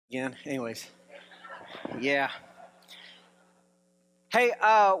Again, anyways, yeah. Hey,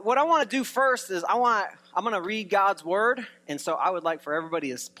 what I want to do first is I'm going to read God's word, and so I would like for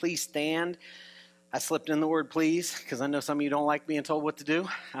everybody to please stand. I slipped in the word please because I know some of you don't like being told what to do,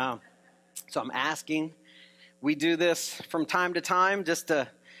 so I'm asking. We do this from time to time just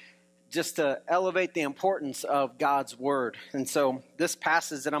to elevate the importance of God's word, and so this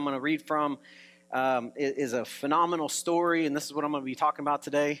passage that I'm going to read from is a phenomenal story, and this is what I'm going to be talking about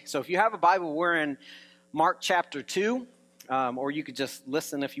today. So if you have a Bible, we're in Mark chapter 2, or you could just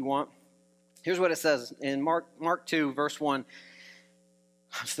listen if you want. Here's what it says in Mark 2, verse 1.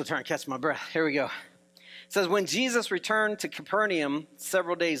 I'm still trying to catch my breath. Here we go. It says, when Jesus returned to Capernaum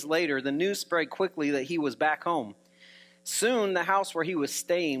several days later, the news spread quickly that he was back home. Soon the house where he was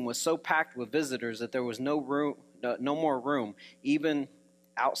staying was so packed with visitors that there was no more room, even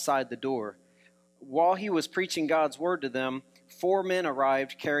outside the door. While he was preaching God's word to them, 4 men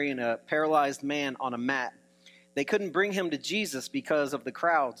arrived carrying a paralyzed man on a mat. They couldn't bring him to Jesus because of the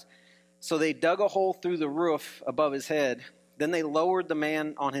crowds, so they dug a hole through the roof above his head. Then they lowered the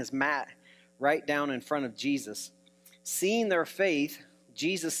man on his mat right down in front of Jesus. Seeing their faith,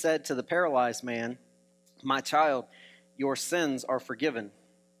 Jesus said to the paralyzed man, "My child, your sins are forgiven."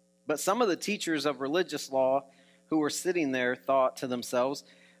 But some of the teachers of religious law who were sitting there thought to themselves,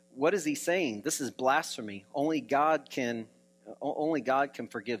 "What is he saying? This is blasphemy. Only God can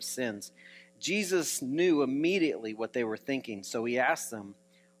forgive sins." Jesus knew immediately what they were thinking, so he asked them,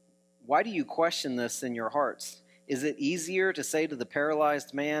 "Why do you question this in your hearts? Is it easier to say to the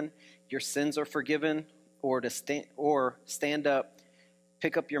paralyzed man, 'Your sins are forgiven,' or stand up,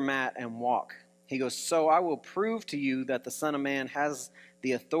 pick up your mat, and walk?" He goes, "So I will prove to you that the Son of Man has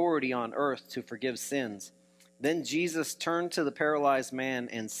the authority on earth to forgive sins." Then Jesus turned to the paralyzed man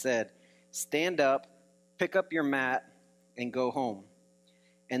and said, "Stand up, pick up your mat, and go home."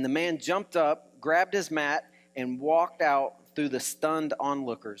 And the man jumped up, grabbed his mat, and walked out through the stunned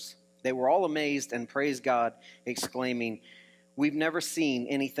onlookers. They were all amazed and praised God, exclaiming, "We've never seen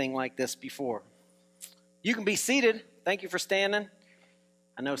anything like this before." You can be seated. Thank you for standing.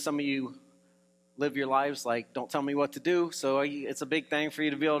 I know some of you live your lives like, don't tell me what to do, so it's a big thing for you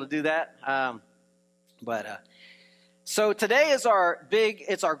to be able to do that. So today is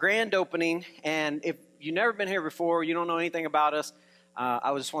it's our grand opening, and if you've never been here before, you don't know anything about us,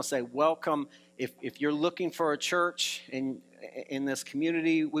 I just want to say welcome. If you're looking for a church in this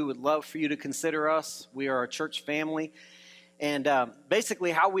community, we would love for you to consider us. We are a church family, and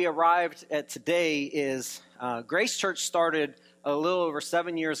basically how we arrived at today is Grace Church started a little over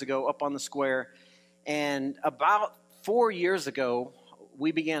 7 years ago up on the square, and about 4 years ago,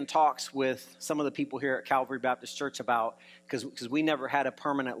 we began talks with some of the people here at Calvary Baptist Church because we never had a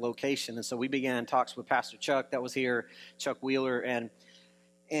permanent location. And so we began talks with Pastor Chuck that was here, Chuck Wheeler,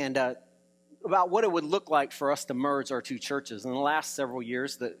 and about what it would look like for us to merge our two churches. In the last several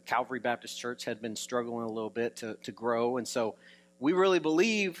years, the Calvary Baptist Church had been struggling a little bit to grow. And so we really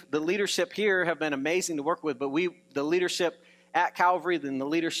believe the leadership here have been amazing to work with, but the leadership at Calvary and the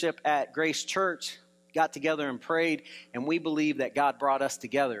leadership at Grace Church got together and prayed, and we believe that God brought us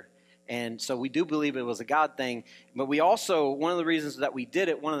together. And so we do believe it was a God thing. But we also, one of the reasons that we did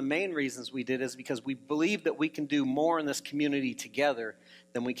it, one of the main reasons we did it is because we believe that we can do more in this community together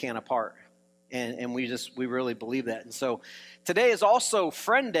than we can apart. And we really believe that. And so today is also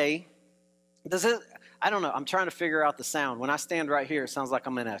Friend Day. I don't know. I'm trying to figure out the sound. When I stand right here, it sounds like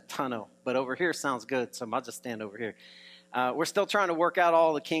I'm in a tunnel. But over here sounds good, so I'll just stand over here. We're still trying to work out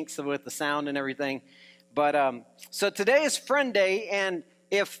all the kinks with the sound and everything. But so today is Friend Day, and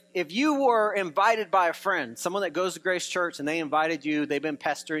if you were invited by a friend, someone that goes to Grace Church, and they invited you, they've been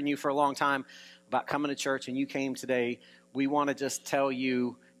pestering you for a long time about coming to church, and you came today, we want to just tell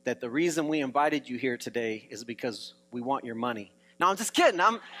you that the reason we invited you here today is because we want your money. No, I'm just kidding.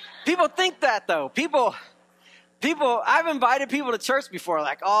 People think that, though. People, I've invited people to church before,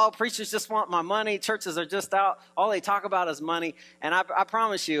 like, oh, preachers just want my money. Churches are just out. All they talk about is money. And I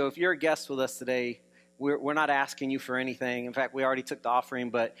promise you, if you're a guest with us today, we're not asking you for anything. In fact, we already took the offering,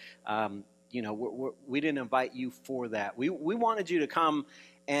 but, we didn't invite you for that. We wanted you to come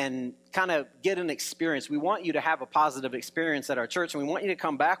and kind of get an experience. We want you to have a positive experience at our church, and we want you to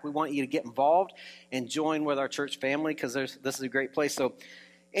come back. We want you to get involved and join with our church family because this is a great place. So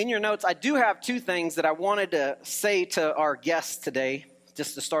in your notes, I do have 2 things that I wanted to say to our guests today.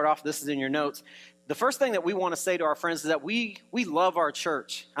 Just to start off, this is in your notes. The first thing that we want to say to our friends is that we love our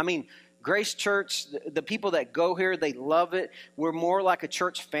church. I mean, Grace Church, the people that go here, they love it. We're more like a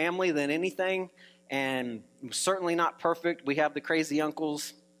church family than anything, and we're certainly not perfect. We have the crazy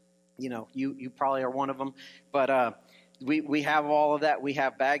uncles. You know, you probably are one of them. But we have all of that. We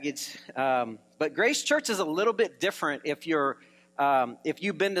have baggage. But Grace Church is a little bit different if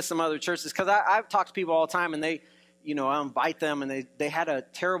you've been to some other churches. Because I've talked to people all the time, and they, I invite them, and they had a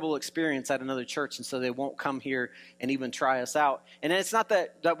terrible experience at another church, and so they won't come here and even try us out. And it's not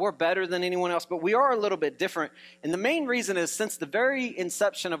that we're better than anyone else, but we are a little bit different. And the main reason is since the very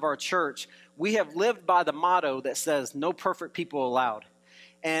inception of our church, we have lived by the motto that says, no perfect people allowed.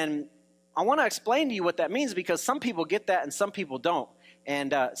 And I want to explain to you what that means, because some people get that and some people don't.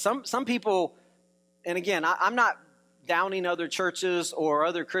 And some people, and again, I'm not downing other churches or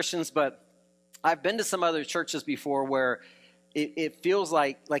other Christians, but I've been to some other churches before where it feels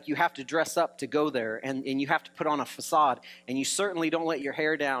like you have to dress up to go there, and you have to put on a facade, and you certainly don't let your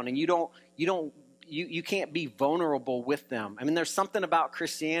hair down, and you can't be vulnerable with them. I mean, there's something about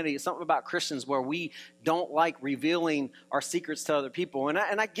Christianity, something about Christians where we don't like revealing our secrets to other people, and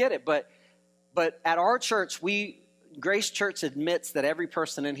I get it, but at our church, Grace Church admits that every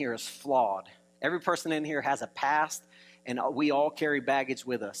person in here is flawed. Every person in here has a past, and we all carry baggage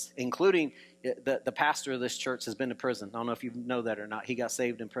with us, including the pastor of this church has been to prison. I don't know if you know that or not. He got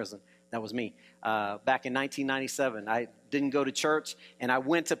saved in prison. That was me. Back in 1997, I didn't go to church, and I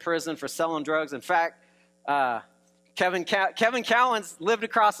went to prison for selling drugs. In fact, Kevin Cowens lived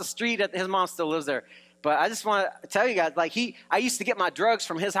across the street. His mom still lives there. But I just want to tell you guys, I used to get my drugs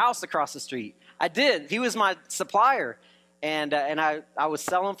from his house across the street. I did. He was my supplier, and I was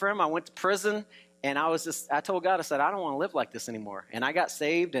selling for him. I went to prison, and I told God, I said, I don't want to live like this anymore. And I got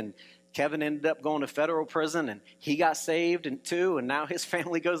saved, and Kevin ended up going to federal prison, and he got saved too, and now his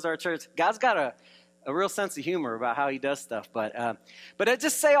family goes to our church. God's got a real sense of humor about how he does stuff. But I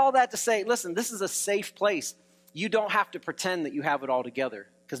just say all that to say, listen, this is a safe place. You don't have to pretend that you have it all together,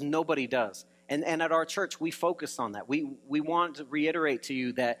 because nobody does. And at our church, we focus on that. We want to reiterate to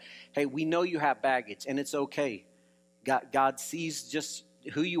you that, hey, we know you have baggage, and it's okay. God sees just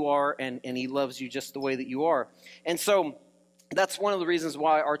who you are, and he loves you just the way that you are. And so that's one of the reasons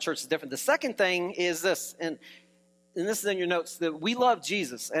why our church is different. The second thing is this, and this is in your notes, that we love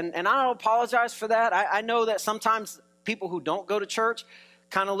Jesus. And I don't apologize for that. I know that sometimes people who don't go to church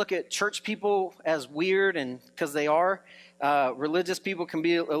kind of look at church people as weird, and because they are. Religious people can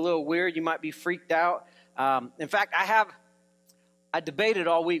be a little weird. You might be freaked out. In fact, I debated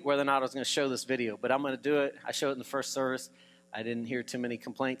all week whether or not I was going to show this video, but I'm going to do it. I showed it in the first service. I didn't hear too many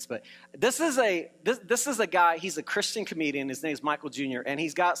complaints, but this is a guy. He's a Christian comedian. His name's Michael Jr., and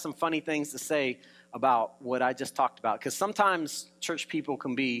he's got some funny things to say about what I just talked about. Because sometimes church people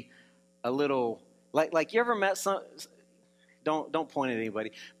can be a little like you ever met some. Don't point at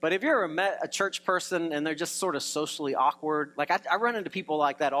anybody. But have you ever met a church person and they're just sort of socially awkward? Like I run into people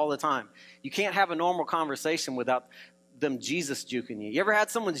like that all the time. You can't have a normal conversation without them Jesus juking you. You ever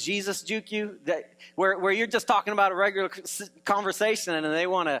had someone Jesus juke you where you're just talking about a regular conversation and they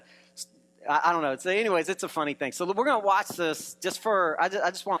want to, I don't know. So anyways, it's a funny thing. So we're going to watch this just for, I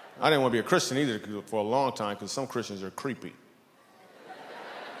just want. I didn't want to be a Christian either for a long time because some Christians are creepy.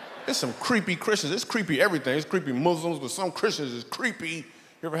 There's some creepy Christians. It's creepy everything. It's creepy Muslims, but some Christians is creepy.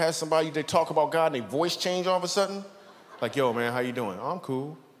 You ever had somebody, they talk about God and their voice change all of a sudden? Like, yo, man, how you doing? Oh, I'm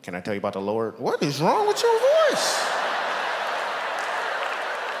cool. Can I tell you about the Lord? What is wrong with your voice?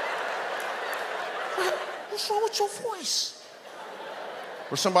 What's wrong with your voice?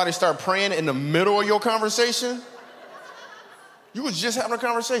 Or somebody start praying in the middle of your conversation? You was just having a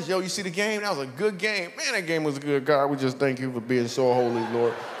conversation. Yo, you see the game? That was a good game. Man, that game was good. God, we just thank you for being so holy,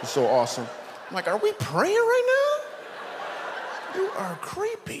 Lord. You're so awesome. I'm like, are we praying right now? You are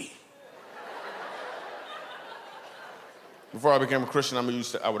creepy. Before I became a Christian,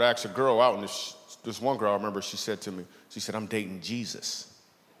 I would ask a girl out, and this one girl, I remember she said to me, she said, I'm dating Jesus.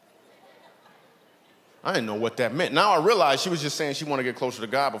 I didn't know what that meant. Now I realize she was just saying she wanted to get closer to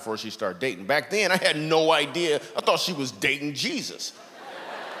God before she started dating. Back then, I had no idea. I thought she was dating Jesus.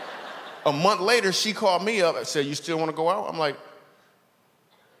 A month later, she called me up and said, you still want to go out? I'm like,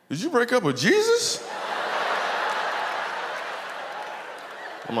 did you break up with Jesus?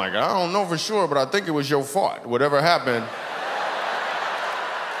 I'm like, I don't know for sure, but I think it was your fault. Whatever happened,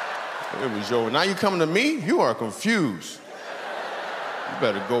 it was your. Now you coming to me? You are confused. You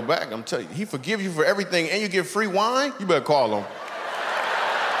better go back. I'm telling you, he forgives you for everything and you get free wine, you better call him.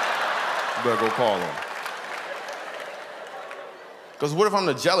 You better go call him. Because what if I'm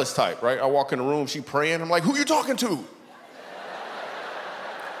the jealous type, right? I walk in the room, she praying, I'm like, who you talking to?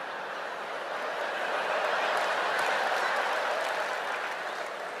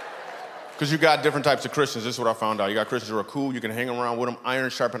 Because you got different types of Christians. This is what I found out. You got Christians who are cool, you can hang around with them, iron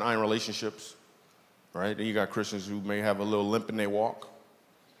sharpen iron relationships, right? Then you got Christians who may have a little limp in their walk.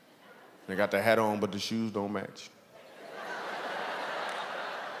 They got the hat on, but the shoes don't match.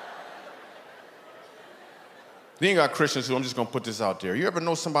 Then you got Christians who, I'm just going to put this out there. You ever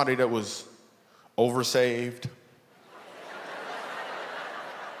know somebody that was oversaved?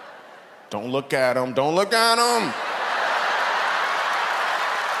 Don't look at them. Don't look at them.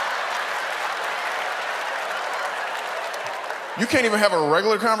 You can't even have a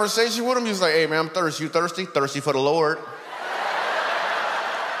regular conversation with them. You're just like, hey, man, I'm thirsty. You thirsty? Thirsty for the Lord.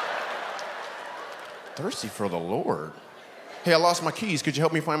 Thirsty for the Lord. Hey, I lost my keys. Could you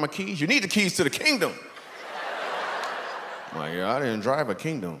help me find my keys? You need the keys to the kingdom. I'm like, yeah, I didn't drive a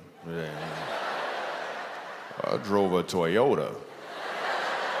kingdom. Yeah. I drove a Toyota.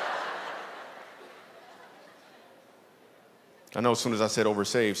 I know as soon as I said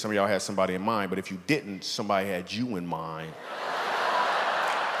oversaved, some of y'all had somebody in mind, but if you didn't, somebody had you in mind.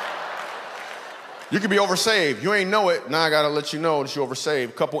 You could be oversaved. You ain't know it. Now I got to let you know that you're oversaved.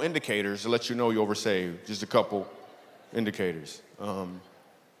 A couple indicators to let you know you're oversaved. Just a couple indicators.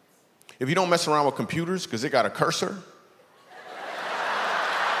 If you don't mess around with computers because it got a cursor,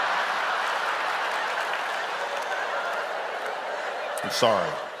 I'm sorry.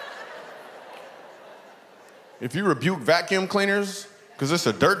 If you rebuke vacuum cleaners because it's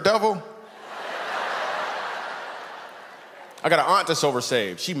a dirt devil, I got an aunt that's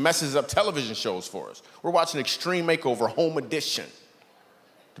oversaved. She messes up television shows for us. We're watching Extreme Makeover Home Edition.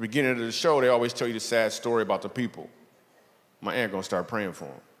 At the beginning of the show, they always tell you the sad story about the people. My aunt gonna start praying for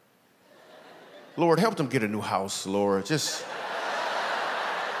them. Lord, help them get a new house, Lord. Just...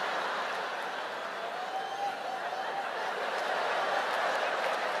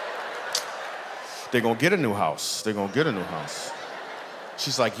 They're gonna get a new house. They're gonna get a new house.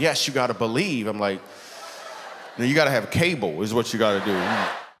 She's like, yes, you gotta believe. I'm like, no, you gotta have cable is what you gotta do.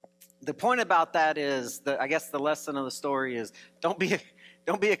 The point about that is, I guess the lesson of the story is, don't be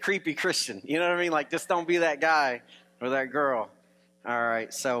a creepy Christian. You know what I mean? Like, just don't be that guy or that girl. All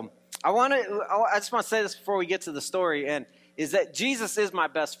right, so I just want to say this before we get to the story, and is that Jesus is my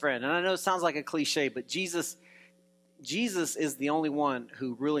best friend. And I know it sounds like a cliche, but Jesus is the only one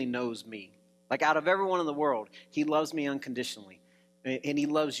who really knows me. Like, out of everyone in the world, he loves me unconditionally. And he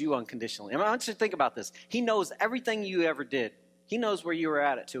loves you unconditionally. And I want you to think about this. He knows everything you ever did. He knows where you were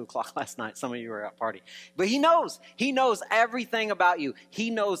at 2 o'clock last night. Some of you were at a party. But he knows everything about you. He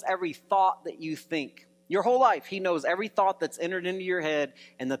knows every thought that you think. Your whole life, he knows every thought that's entered into your head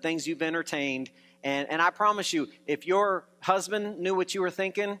and the things you've entertained. And I promise you, if your husband knew what you were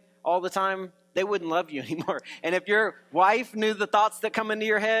thinking all the time, they wouldn't love you anymore. And if your wife knew the thoughts that come into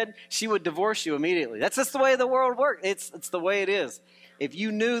your head, she would divorce you immediately. That's just the way the world works. It's the way it is. If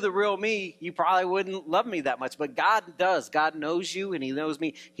you knew the real me, you probably wouldn't love me that much. But God does. God knows you, and he knows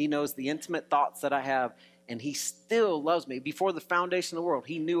me. He knows the intimate thoughts that I have, and he still loves me. Before the foundation of the world,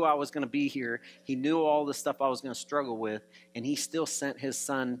 he knew I was going to be here. He knew all the stuff I was going to struggle with, and he still sent his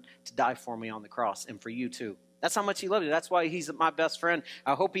son to die for me on the cross, and for you too. That's how much he loves you. That's why he's my best friend.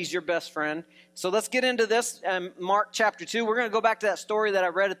 I hope he's your best friend. So let's get into this. Mark chapter 2. We're going to go back to that story that I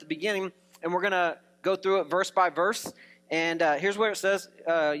read at the beginning, and we're going to go through it verse by verse. And here's where it says,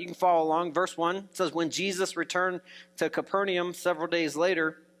 you can follow along. Verse 1 it says, when Jesus returned to Capernaum several days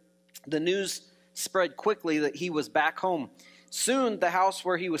later, the news spread quickly that he was back home. Soon the house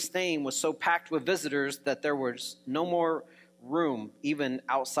where he was staying was so packed with visitors that there was no more room even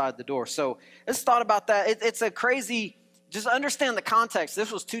outside the door. So let's thought about that. It's a crazy, just understand the context.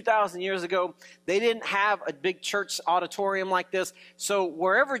 This was 2,000 years ago. They didn't have a big church auditorium like this. So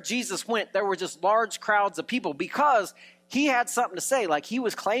wherever Jesus went, there were just large crowds of people because he had something to say. Like, he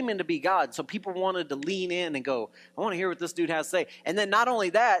was claiming to be God. So people wanted to lean in and go, I want to hear what this dude has to say. And then not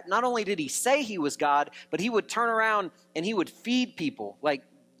only that, not only did he say he was God, but he would turn around and he would feed people like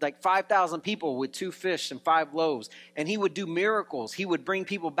 5,000 people with 2 fish and 5 loaves. And he would do miracles. He would bring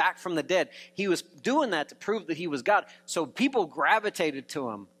people back from the dead. He was doing that to prove that he was God. So people gravitated to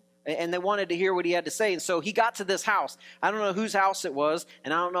him, and they wanted to hear what he had to say. And so he got to this house. I don't know whose house it was,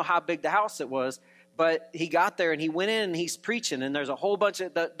 and I don't know how big the house it was, but he got there and he went in and he's preaching, and there's a whole bunch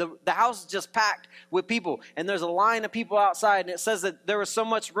of, the house is just packed with people, and there's a line of people outside, and it says that there was so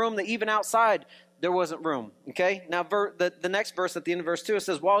much room that even outside there wasn't room. Okay, now the next verse at the end of verse 2, it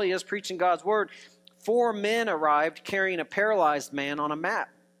says, while he is preaching God's word, 4 men arrived carrying a paralyzed man on a mat.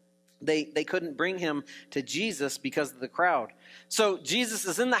 They couldn't bring him to Jesus because of the crowd. So Jesus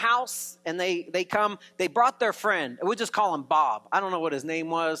is in the house, and they come. They brought their friend. We'll just call him Bob. I don't know what his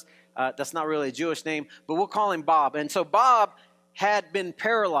name was. That's not really a Jewish name, but we'll call him Bob. And so Bob had been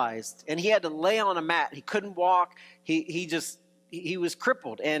paralyzed, and he had to lay on a mat. He couldn't walk. He was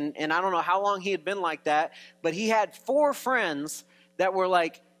crippled, and I don't know how long he had been like that, but he had 4 friends that were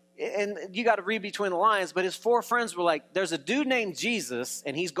like, and you got to read between the lines, but his 4 friends were like, there's a dude named Jesus,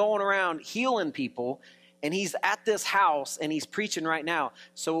 and he's going around healing people, and he's at this house, and he's preaching right now.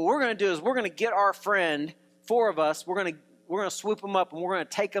 So what we're going to do is we're going to get our friend, 4 of us, we're going to swoop him up, and we're going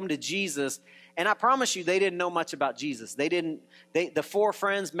to take him to Jesus. And I promise you, they didn't know much about Jesus. The 4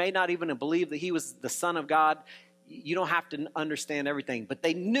 friends may not even believe that he was the Son of God. You don't have to understand everything, but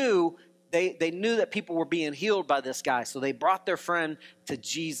they knew that people were being healed by this guy. So they brought their friend to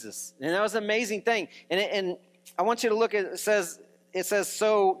Jesus. And that was an amazing thing. And I want you to look at it. It says,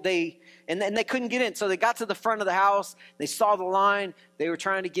 so they couldn't get in. So they got to the front of the house. They saw the line. They were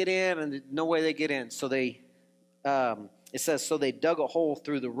trying to get in, and no way they get in. So it says, so they dug a hole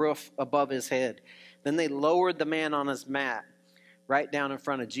through the roof above his head. Then they lowered the man on his mat right down in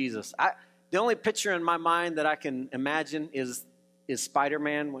front of Jesus. The only picture in my mind that I can imagine is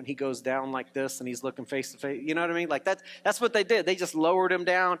Spider-Man when he goes down like this and he's looking face to face. You know what I mean? Like that's what they did. They just lowered him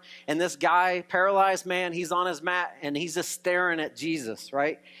down, and this guy, paralyzed man, he's on his mat and he's just staring at Jesus,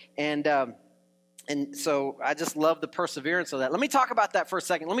 right? And so I just love the perseverance of that. Let me talk about that for a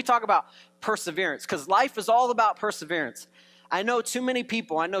second. Let me talk about perseverance, because life is all about perseverance. I know too many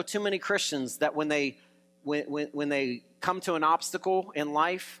people, I know too many Christians that when they come to an obstacle in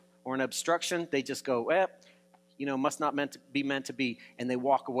life or an obstruction, they just go, must not meant to be, and they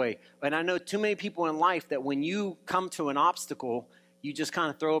walk away. And I know too many people in life that when you come to an obstacle, you just kind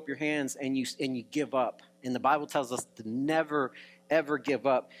of throw up your hands and you give up. And the Bible tells us to never, ever give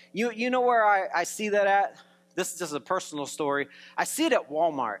up. You know where I see that at? This is just a personal story. I see it at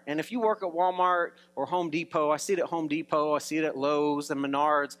Walmart. And if you work at Walmart or Home Depot, I see it at Home Depot. I see it at Lowe's and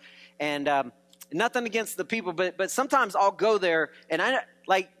Menards. And nothing against the people, but sometimes I'll go there, and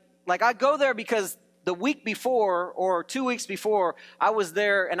I go there because the week before or 2 weeks before, I was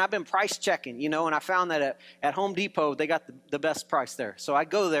there and I've been price checking, and I found that at Home Depot, they got the best price there. So I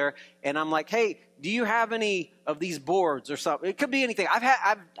go there and I'm like, hey, do you have any of these boards or something? It could be anything.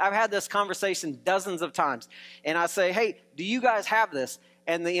 I've had this conversation dozens of times, and I say, hey, do you guys have this?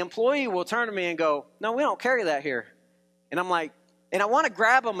 And the employee will turn to me and go, no, we don't carry that here. And I'm like, and I want to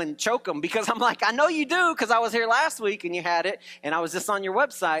grab them and choke them, because I'm like, I know you do, because I was here last week and you had it, and I was just on your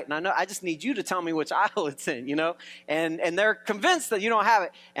website, and I just need you to tell me which aisle it's in, and they're convinced that you don't have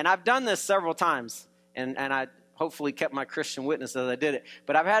it. And I've done this several times, and I hopefully kept my Christian witness as I did it.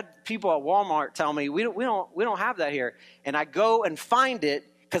 But I've had people at Walmart tell me, we don't have that here, and I go and find it,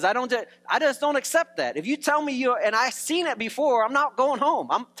 because I just don't accept that. If you tell me and I've seen it before, I'm not going home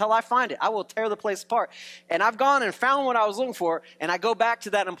until I find it. I will tear the place apart. And I've gone and found what I was looking for, and I go back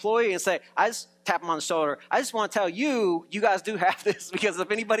to that employee and say, I just tap him on the shoulder, I just want to tell you guys do have this, because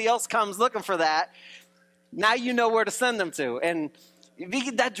if anybody else comes looking for that, now you know where to send them to. And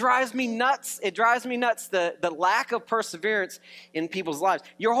that drives me nuts. It drives me nuts, the lack of perseverance in people's lives.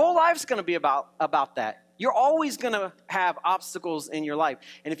 Your whole life's going to be about that. You're always going to have obstacles in your life.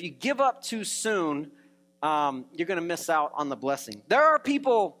 And if you give up too soon, you're going to miss out on the blessing. There are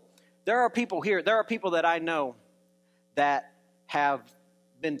people here. There are people that I know that have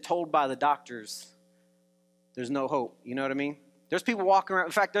been told by the doctors there's no hope. You know what I mean? There's people walking around.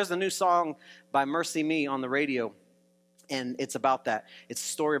 In fact, there's a new song by Mercy Me on the radio, and it's about that. It's a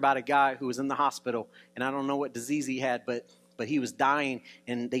story about a guy who was in the hospital, and I don't know what disease he had, but he was dying,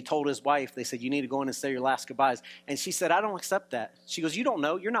 and they told his wife, they said, you need to go in and say your last goodbyes. And she said, I don't accept that. She goes, you don't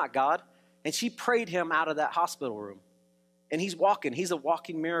know. You're not God. And she prayed him out of that hospital room. And he's walking. He's a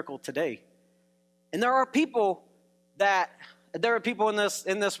walking miracle today. And there are people in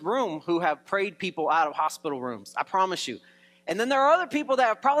this room who have prayed people out of hospital rooms. I promise you. And then there are other people that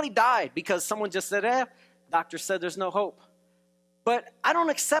have probably died because someone just said, doctor said there's no hope. But I don't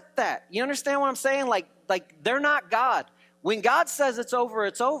accept that. You understand what I'm saying? Like they're not God. When God says it's over,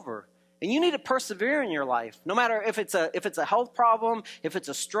 it's over. And you need to persevere in your life. No matter if it's a health problem, if it's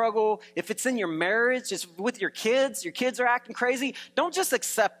a struggle, if it's in your marriage, just with your kids are acting crazy. Don't just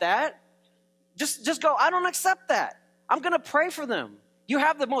accept that. Just go, I don't accept that. I'm going to pray for them. You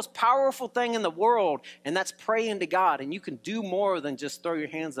have the most powerful thing in the world, and that's praying to God. And you can do more than just throw your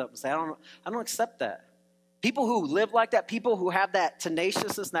hands up and say, I don't accept that. People who live like that, people who have that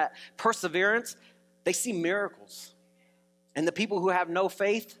tenaciousness, that perseverance, they see miracles. And the people who have no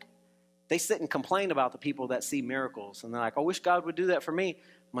faith, they sit and complain about the people that see miracles. And they're like, I wish God would do that for me.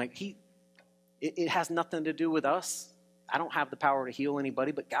 I'm like, it has nothing to do with us. I don't have the power to heal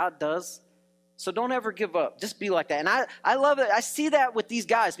anybody, but God does. So don't ever give up. Just be like that. And I love it. I see that with these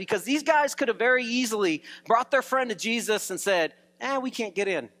guys, because these guys could have very easily brought their friend to Jesus and said, we can't get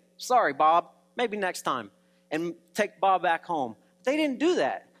in. Sorry, Bob. Maybe next time. And take Bob back home. They didn't do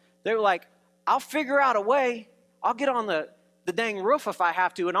that. They were like, I'll figure out a way. I'll get on the dang roof if I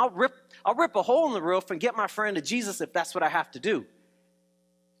have to, and I'll rip a hole in the roof and get my friend to Jesus if that's what I have to do.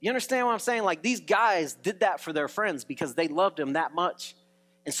 You understand what I'm saying? Like, these guys did that for their friends because they loved him that much.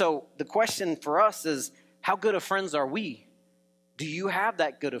 And so the question for us is, how good of friends are we? Do you have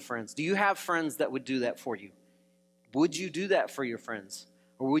that good of friends? Do you have friends that would do that for you? Would you do that for your friends?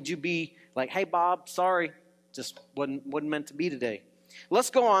 Or would you be like, hey, Bob, sorry, just wasn't meant to be today. Let's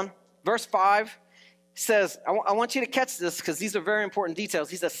go on. Verse 5 says, I want you to catch this because these are very important details.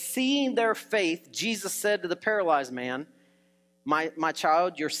 He says, seeing their faith, Jesus said to the paralyzed man, my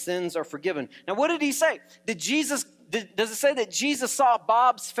child, your sins are forgiven. Now, what did he say? Does it say that Jesus saw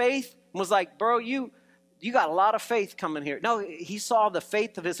Bob's faith and was like, bro, you got a lot of faith coming here? No, he saw the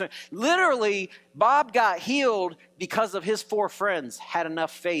faith of his friend. Literally, Bob got healed because of his 4 friends had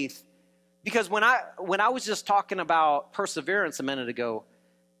enough faith. Because when I was just talking about perseverance a minute ago,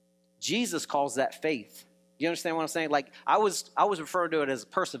 Jesus calls that faith. You understand what I'm saying? Like, I was referring to it as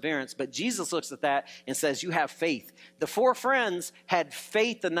perseverance, but Jesus looks at that and says, you have faith. The 4 friends had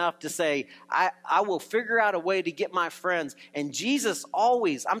faith enough to say, I will figure out a way to get my friends. And Jesus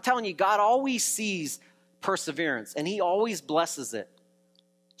always, I'm telling you, God always sees perseverance, and he always blesses it.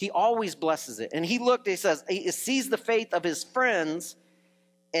 He always blesses it. And he says, he sees the faith of his friends,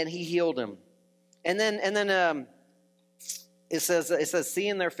 and he healed him. And then it says,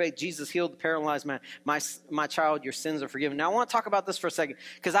 seeing their faith, Jesus healed the paralyzed man. My child, your sins are forgiven. Now, I want to talk about this for a second,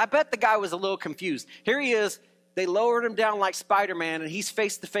 because I bet the guy was a little confused. Here he is. They lowered him down like Spider-Man, and he's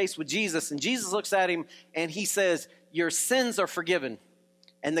face to face with Jesus. And Jesus looks at him, and he says, your sins are forgiven.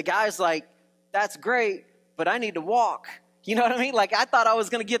 And the guy's like, that's great, but I need to walk. You know what I mean? Like, I thought I was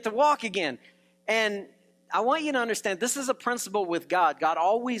going to get to walk again. And I want you to understand, this is a principle with God. God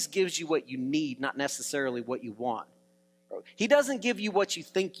always gives you what you need, not necessarily what you want. He doesn't give you what you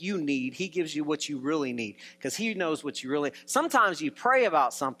think you need. He gives you what you really need, because he knows what you really. Sometimes you pray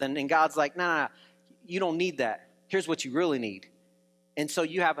about something and God's like, no, you don't need that. Here's what you really need. And so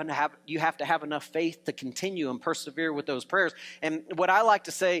you have to have enough faith to continue and persevere with those prayers. And what I like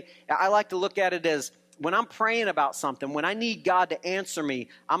to say, I like to look at it as, when I'm praying about something, when I need God to answer me,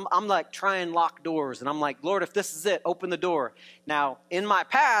 I'm like trying lock doors. And I'm like, Lord, if this is it, open the door. Now, in my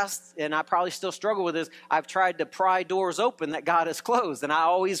past, and I probably still struggle with this, I've tried to pry doors open that God has closed. And I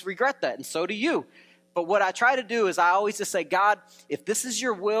always regret that. And so do you. But what I try to do is I always just say, God, if this is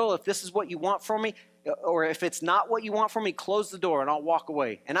your will, if this is what you want from me, or if it's not what you want from me, close the door and I'll walk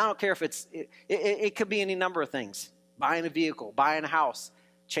away. And I don't care if it could be any number of things. Buying a vehicle, buying a house,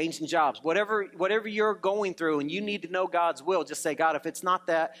 changing jobs, whatever you're going through, and you need to know God's will, just say, God, if it's not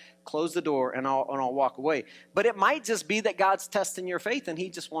that, close the door and I'll walk away. But it might just be that God's testing your faith and he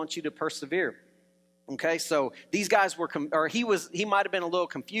just wants you to persevere. Okay, so these guys he might have been a little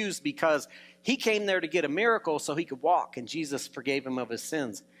confused because he came there to get a miracle so he could walk, and Jesus forgave him of his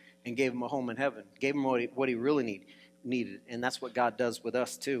sins and gave him a home in heaven, gave him what he really needed. And that's what God does with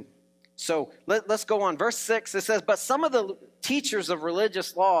us too. So let's go on. Verse 6, it says, but some of the teachers of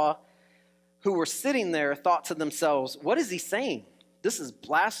religious law who were sitting there thought to themselves, what is he saying? This is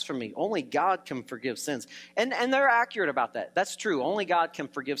blasphemy. Only God can forgive sins. And they're accurate about that. That's true. Only God can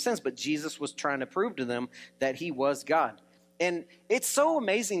forgive sins. But Jesus was trying to prove to them that he was God. And it's so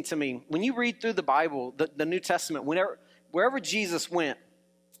amazing to me. When you read through the Bible, the New Testament, wherever Jesus went,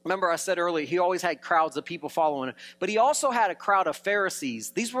 remember I said earlier, he always had crowds of people following him. But he also had a crowd of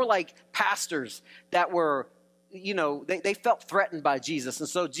Pharisees. These were like pastors that were, they felt threatened by Jesus. And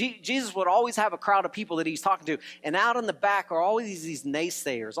so Jesus would always have a crowd of people that he's talking to. And out in the back are always these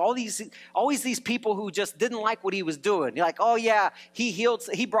naysayers, always these people who just didn't like what he was doing. You're like, oh yeah,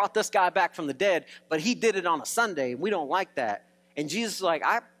 he brought this guy back from the dead, but he did it on a Sunday. And we don't like that. And Jesus is like,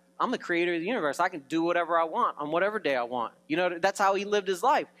 I'm the creator of the universe. I can do whatever I want on whatever day I want. That's how he lived his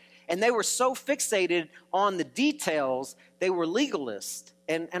life. And they were so fixated on the details, they were legalists.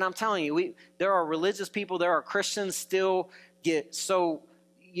 And I'm telling you, there are religious people, there are Christians still get so,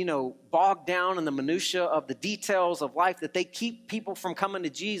 bogged down in the minutia of the details of life that they keep people from coming to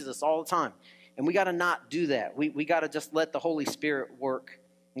Jesus all the time. And we got to not do that. We got to just let the Holy Spirit work.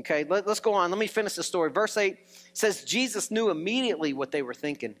 Okay, let's go on. Let me finish the story. Verse 8 says, Jesus knew immediately what they were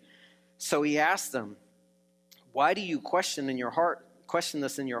thinking. So he asked them, why do you question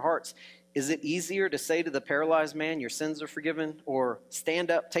this in your hearts? Is it easier to say to the paralyzed man, your sins are forgiven, or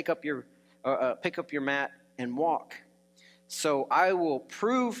stand up, pick up your mat and walk? So I will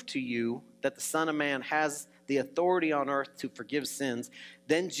prove to you that the Son of Man has the authority on earth to forgive sins.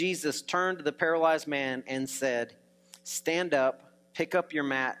 Then Jesus turned to the paralyzed man and said, stand up, pick up your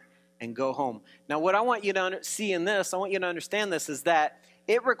mat, and go home. Now, what I want you to see in this, I want you to understand this, is that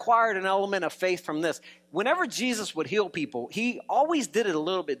it required an element of faith from this. Whenever Jesus would heal people, he always did it a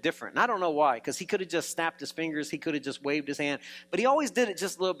little bit different. And I don't know why, because he could have just snapped his fingers. He could have just waved his hand. But he always did it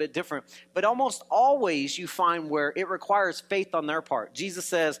just a little bit different. But almost always you find where it requires faith on their part. Jesus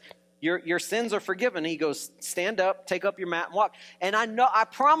says, your sins are forgiven. He goes, stand up, take up your mat, and walk. And I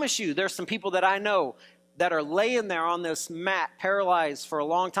promise you, there's some people that I know that are laying there on this mat, paralyzed for a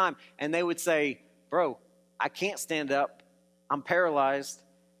long time. And they would say, bro, I can't stand up. I'm paralyzed.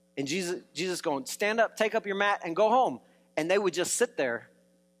 And Jesus going, stand up, take up your mat, and go home. And they would just sit there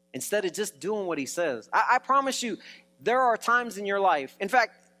instead of just doing what he says. I promise you, there are times in your life. In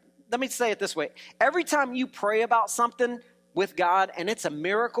fact, let me say it this way. Every time you pray about something with God and it's a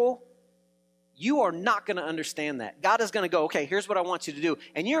miracle, you are not going to understand that. God is going to go, okay, here's what I want you to do.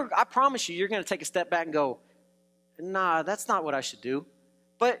 And I promise you, you're going to take a step back and go, nah, that's not what I should do.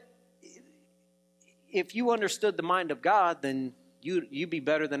 But if you understood the mind of God, then you'd be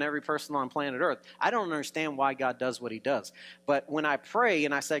better than every person on planet Earth. I don't understand why God does what he does. But when I pray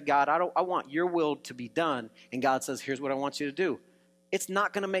and I say, God, I want your will to be done, and God says, here's what I want you to do, it's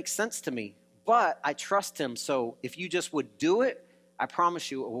not going to make sense to me. But I trust him. So if you just would do it, I promise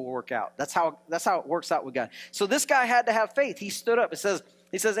you it will work out. That's how it works out with God. So this guy had to have faith. He stood up. He says,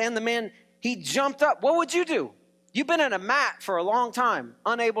 and the man, he jumped up. What would you do? You've been in a mat for a long time,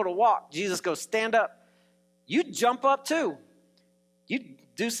 unable to walk. Jesus goes, stand up. You'd jump up too. You'd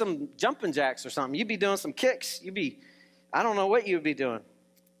do some jumping jacks or something. You'd be doing some kicks. I don't know what you'd be doing.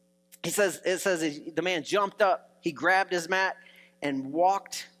 It says the man jumped up. He grabbed his mat and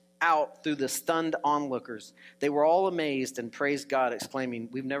walked out through the stunned onlookers. They were all amazed and praised God, exclaiming,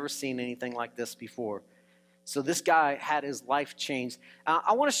 we've never seen anything like this before. So this guy had his life changed.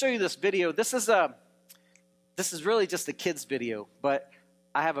 I want to show you this video. This is really just a kid's video, but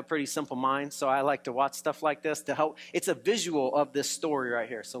I have a pretty simple mind, so I like to watch stuff like this to help. It's a visual of this story right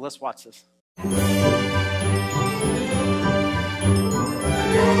here. So let's watch this.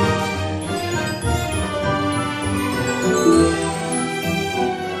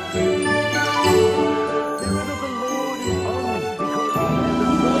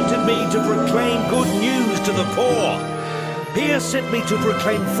 To proclaim good news to the poor. He has sent me to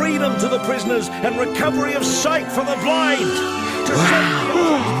proclaim freedom to the prisoners and recovery of sight for the blind.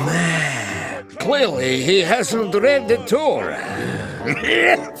 Oh, man. Clearly, he hasn't read the Torah.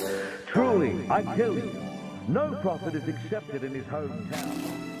 Truly, I tell you, no prophet is accepted in his hometown.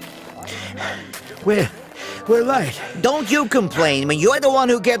 We're late. Don't you complain. I mean, you're the one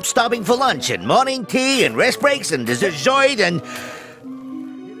who kept stopping for lunch and morning tea and rest breaks and dessert and...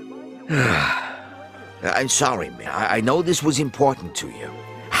 I'm sorry, man. I know this was important to you.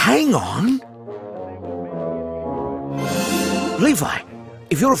 Hang on. Levi,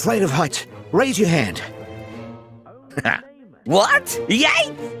 if you're afraid of heights, raise your hand. What?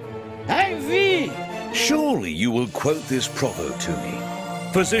 Yay! Ivy! Surely you will quote this proverb to me.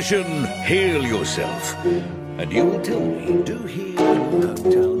 Physician, heal yourself. And you will tell me, do here in your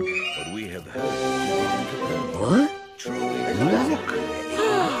hometown what we have heard. What? Truly,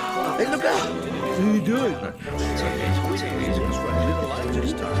 Hey, look out! What are you doing?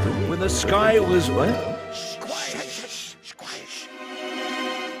 When the sky was what? Quiet.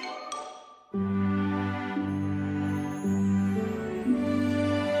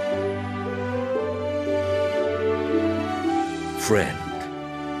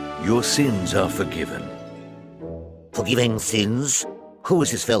 Friend, your sins are forgiven. Forgiving sins? Who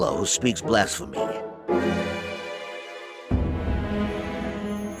is this fellow who speaks blasphemy?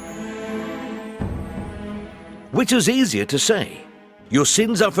 Which is easier to say? Your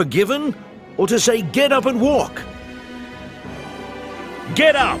sins are forgiven? Or to say, get up and walk?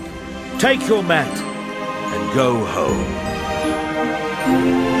 Get up, take your mat, and go home.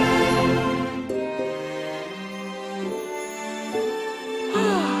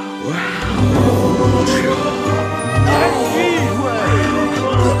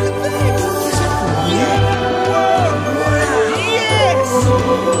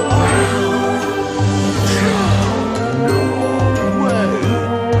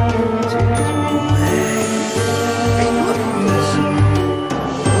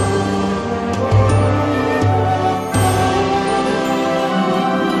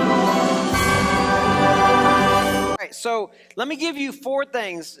 So let me give you 4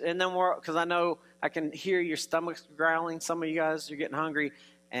 things, and then because I know I can hear your stomachs growling. Some of you guys, you're getting hungry.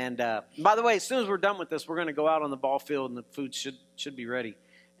 And by the way, as soon as we're done with this, we're going to go out on the ball field, and the food should be ready.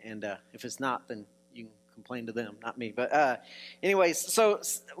 And if it's not, then you can complain to them, not me. But anyways, so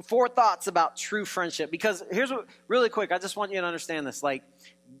 4 thoughts about true friendship. Because here's what, really quick, I just want you to understand this. Like,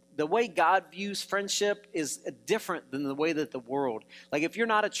 the way God views friendship is different than the way that the world. Like if you're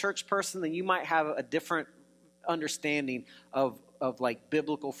not a church person, then you might have a different understanding of like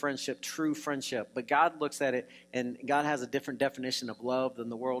biblical friendship, true friendship. But God looks at it, and God has a different definition of love than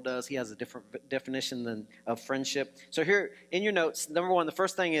the world does. He has a different definition of friendship. So here in your notes, number one, the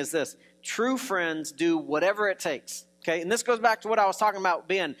first thing is this: true friends do whatever it takes. Okay, and this goes back to what I was talking about,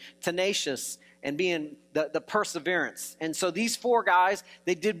 being tenacious and being the perseverance. And so these four guys,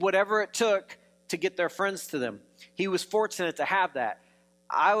 they did whatever it took to get their friends to them. He was fortunate to have that.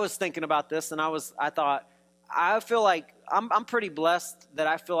 I was thinking about this, and I thought, I feel like I'm pretty blessed that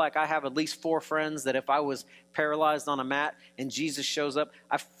I feel like I have at least four friends that if I was paralyzed on a mat and Jesus shows up,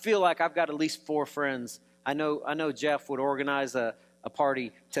 I feel like I've got at least four friends. I know Jeff would organize a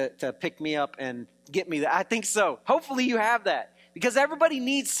party to pick me up and get me there. I think so. Hopefully you have that, because everybody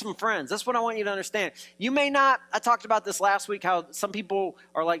needs some friends. That's what I want you to understand. You may not, I talked about this last week, how some people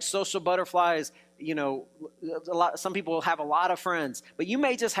are like social butterflies. You know, some people have a lot of friends, but you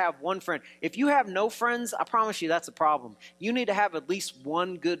may just have one friend. If you have no friends, I promise you that's a problem. You need to have at least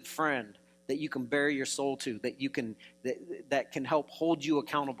one good friend that you can bare your soul to, that can help hold you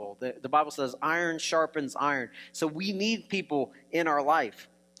accountable. The Bible says iron sharpens iron. So we need people in our life,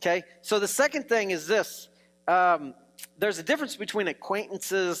 okay? So the second thing is this. There's a difference between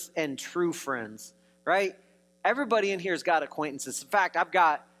acquaintances and true friends, right? Everybody in here has got acquaintances. In fact, I've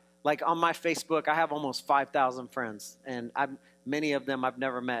got, like on my Facebook, I have almost 5,000 friends, and many of them I've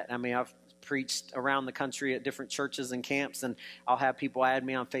never met. I mean, I've preached around the country at different churches and camps, and I'll have people add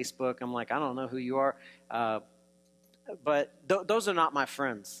me on Facebook. I'm like, I don't know who you are, but those are not my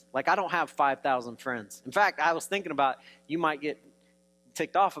friends. Like, I don't have 5,000 friends. In fact, I was thinking about, you might get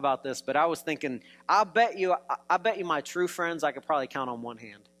ticked off about this, but I was thinking, I bet you my true friends I could probably count on one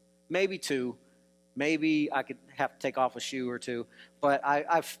hand, maybe two. Maybe I could have to take off a shoe or two. But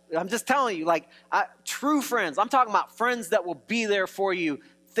I'm just telling you, like, true friends. I'm talking about friends that will be there for you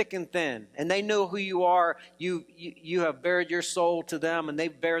thick and thin. And they know who you are. You have bared your soul to them, and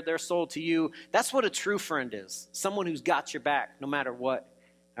they've bared their soul to you. That's what a true friend is. Someone who's got your back no matter what.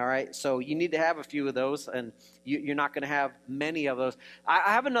 All right? So you need to have a few of those, and you're not going to have many of those.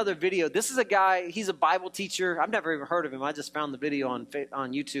 I have another video. This is a guy. He's a Bible teacher. I've never even heard of him. I just found the video on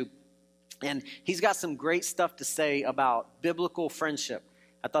YouTube. And he's got some great stuff to say about biblical friendship.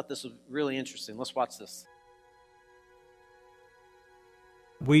 I thought this was really interesting. Let's watch this.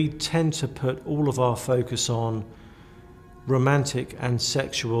 We tend to put all of our focus on romantic and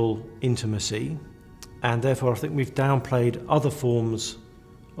sexual intimacy, and therefore I think we've downplayed other forms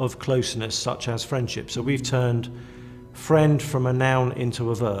of closeness, such as friendship. So we've turned friend from a noun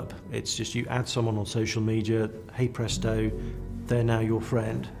into a verb. It's just you add someone on social media, hey presto, they're now your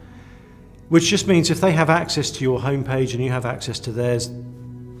friend. Which just means if they have access to your homepage and you have access to theirs,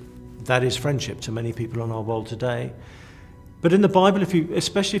 that is friendship to many people in our world today. But in the Bible,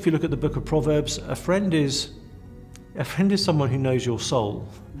 especially if you look at the book of Proverbs, a friend is someone who knows your soul.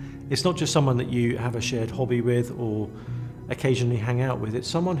 It's not just someone that you have a shared hobby with or occasionally hang out with. It's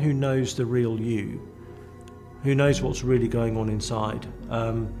someone who knows the real you, who knows what's really going on inside.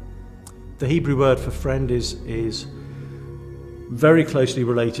 The Hebrew word for friend is very closely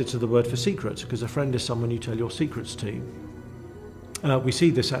related to the word for secret, because a friend is someone you tell your secrets to. We see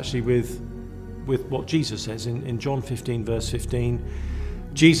this actually with what Jesus says in John 15 verse 15.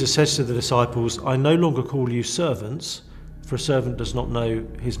 Jesus says to the disciples, I no longer call you servants, for a servant does not know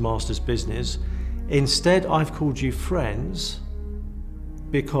his master's business. Instead, I've called you friends,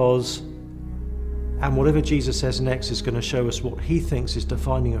 because, and whatever Jesus says next is going to show us what he thinks is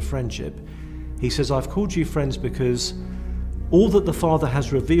defining a friendship. He says, I've called you friends because all that the Father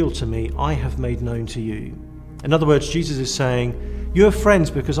has revealed to me, I have made known to you. In other words, Jesus is saying, you're friends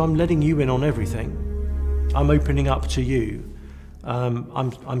because I'm letting you in on everything. I'm opening up to you.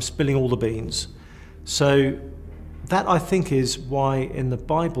 I'm spilling all the beans. So that, I think, is why in the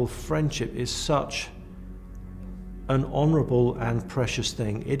Bible friendship is such an honourable and precious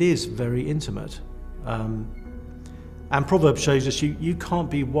thing. It is very intimate. And Proverbs shows us you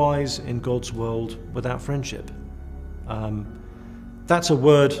can't be wise in God's world without friendship. That's a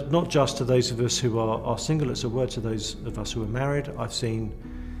word not just to those of us who are single, it's a word to those of us who are married. I've seen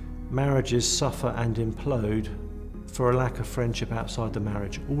marriages suffer and implode for a lack of friendship outside the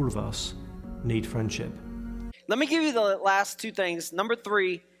marriage. All of us need friendship. Let me give you the last two things. Number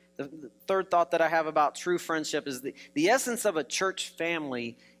three, the third thought that I have about true friendship is the essence of a church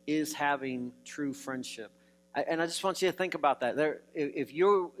family is having true friendship. And I just want you to think about that. If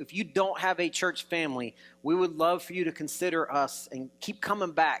you don't have a church family, we would love for you to consider us and keep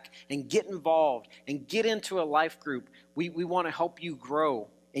coming back and get involved and get into a life group. We want to help you grow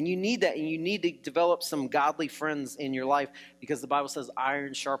And you need that, and you need to develop some godly friends in your life, because the Bible says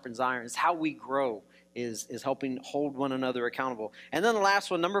iron sharpens iron. It's how we grow, is helping hold one another accountable. And then the last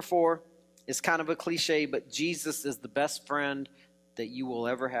one, number 4, is kind of a cliche, but Jesus is the best friend that you will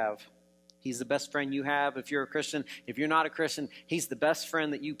ever have. He's the best friend you have if you're a Christian. If you're not a Christian, he's the best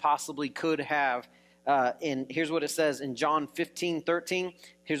friend that you possibly could have. And here's what it says in John 15:13.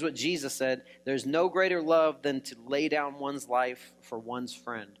 Here's what Jesus said. There's no greater love than to lay down one's life for one's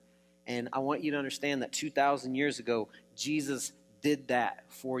friend. And I want you to understand that 2,000 years ago, Jesus did that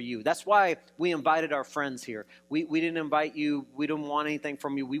for you. That's why we invited our friends here. We didn't invite you. We didn't want anything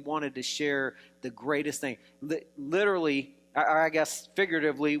from you. We wanted to share the greatest thing. Literally, or I guess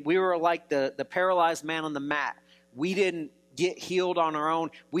figuratively, we were like the paralyzed man on the mat. We didn't get healed on our own.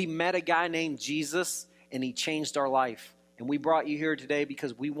 We met a guy named Jesus, and he changed our life. And we brought you here today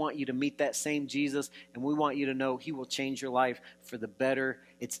because we want you to meet that same Jesus, and we want you to know he will change your life for the better.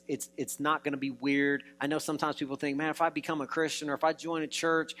 It's not going to be weird. I know sometimes people think, man, if I become a Christian or if I join a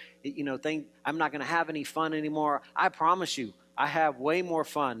church, I'm not going to have any fun anymore. I promise you, I have way more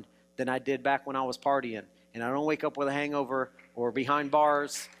fun than I did back when I was partying. And I don't wake up with a hangover or behind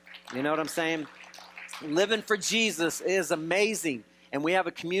bars. You know what I'm saying? Living for Jesus is amazing. And we have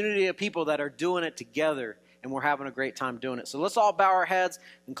a community of people that are doing it together. And we're having a great time doing it. So let's all bow our heads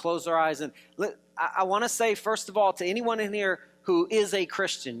and close our eyes. And I want to say, first of all, to anyone in here who is a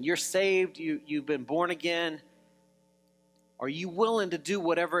Christian, you're saved, you've been born again, are you willing to do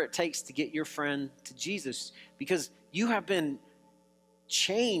whatever it takes to get your friend to Jesus? Because you have been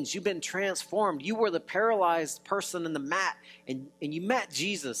changed. You've been transformed. You were the paralyzed person in the mat, and you met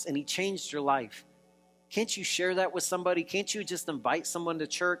Jesus, and he changed your life. Can't you share that with somebody? Can't you just invite someone to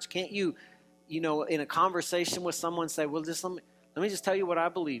church? Can't you, in a conversation with someone say, well, just let me just tell you what I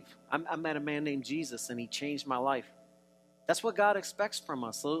believe. I met a man named Jesus, and he changed my life. That's what God expects from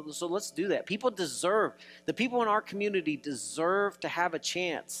us. So let's do that. The people in our community deserve to have a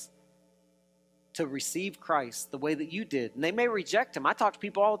chance to receive Christ the way that you did. And they may reject him. I talk to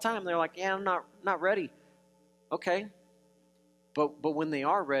people all the time. They're like, yeah, I'm not ready. Okay. But when they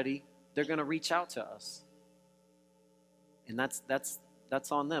are ready, they're going to reach out to us. And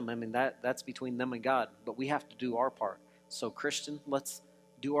that's on them. I mean, that's between them and God. But we have to do our part. So Christian, let's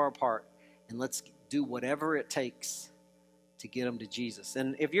do our part. And let's do whatever it takes to get them to Jesus.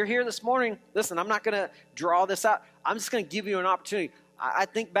 And if you're here this morning, listen, I'm not going to draw this out. I'm just going to give you an opportunity. I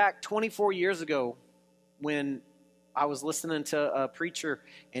think back 24 years ago when I was listening to a preacher,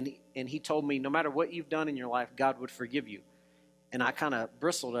 and he told me, no matter what you've done in your life, God would forgive you. And I kind of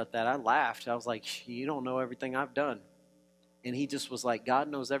bristled at that. I laughed. I was like, you don't know everything I've done. And he just was like, God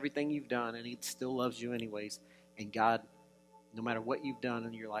knows everything you've done, and he still loves you anyways. And God, no matter what you've done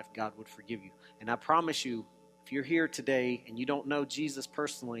in your life, God would forgive you. And I promise you, if you're here today and you don't know Jesus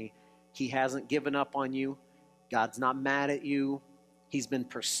personally, he hasn't given up on you. God's not mad at you. He's been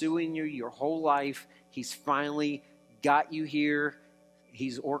pursuing you your whole life. He's finally got you here.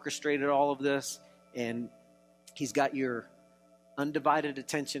 He's orchestrated all of this, and he's got your undivided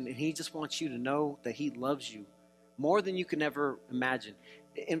attention, and he just wants you to know that he loves you more than you can ever imagine.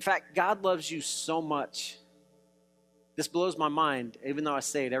 In fact, God loves you so much. This blows my mind, even though I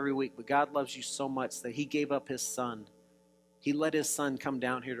say it every week, but God loves you so much that he gave up his son. He let his son come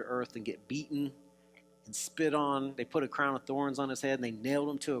down here to earth and get beaten and spit on. They put a crown of thorns on his head, and they nailed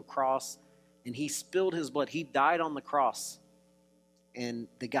him to a cross, and he spilled his blood. He died on the cross, and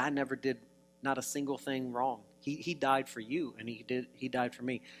the guy never did not a single thing wrong. He died for you, and he died for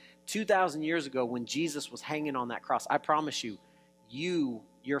me. 2,000 years ago, when Jesus was hanging on that cross, I promise you,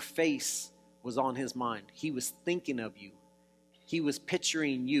 your face was on his mind. He was thinking of you. He was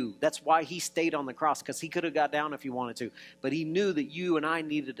picturing you. That's why he stayed on the cross, because he could have got down if he wanted to. But he knew that you and I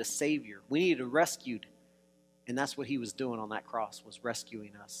needed a Savior. We needed rescued. And that's what he was doing on that cross, was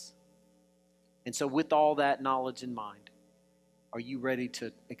rescuing us. And so with all that knowledge in mind, are you ready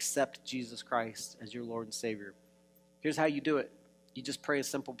to accept Jesus Christ as your Lord and Savior? Here's how you do it. You just pray a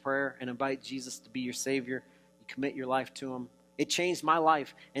simple prayer and invite Jesus to be your Savior. You commit your life to him. It changed my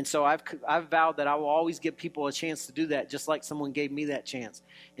life. And so I've vowed that I will always give people a chance to do that, just like someone gave me that chance.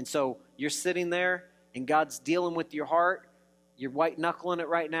 And so you're sitting there, and God's dealing with your heart. You're white-knuckling it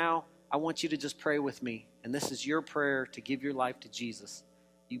right now. I want you to just pray with me. And this is your prayer to give your life to Jesus.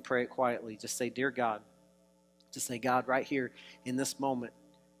 You pray it quietly. Just say, Dear God. Just say, God, right here in this moment.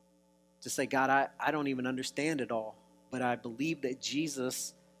 Just say, God, I don't even understand it all, but I believe that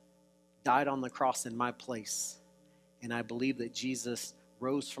Jesus died on the cross in my place. And I believe that Jesus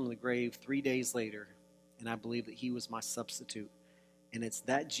rose from the grave 3 days later. And I believe that he was my substitute. And it's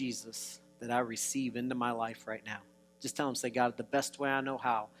that Jesus that I receive into my life right now. Just tell him, say, God, the best way I know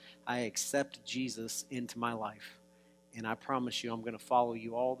how, I accept Jesus into my life. And I promise you, I'm going to follow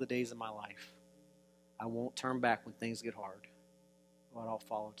you all the days of my life. I won't turn back when things get hard. But I'll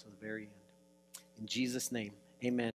follow to the very end. In Jesus' name, amen.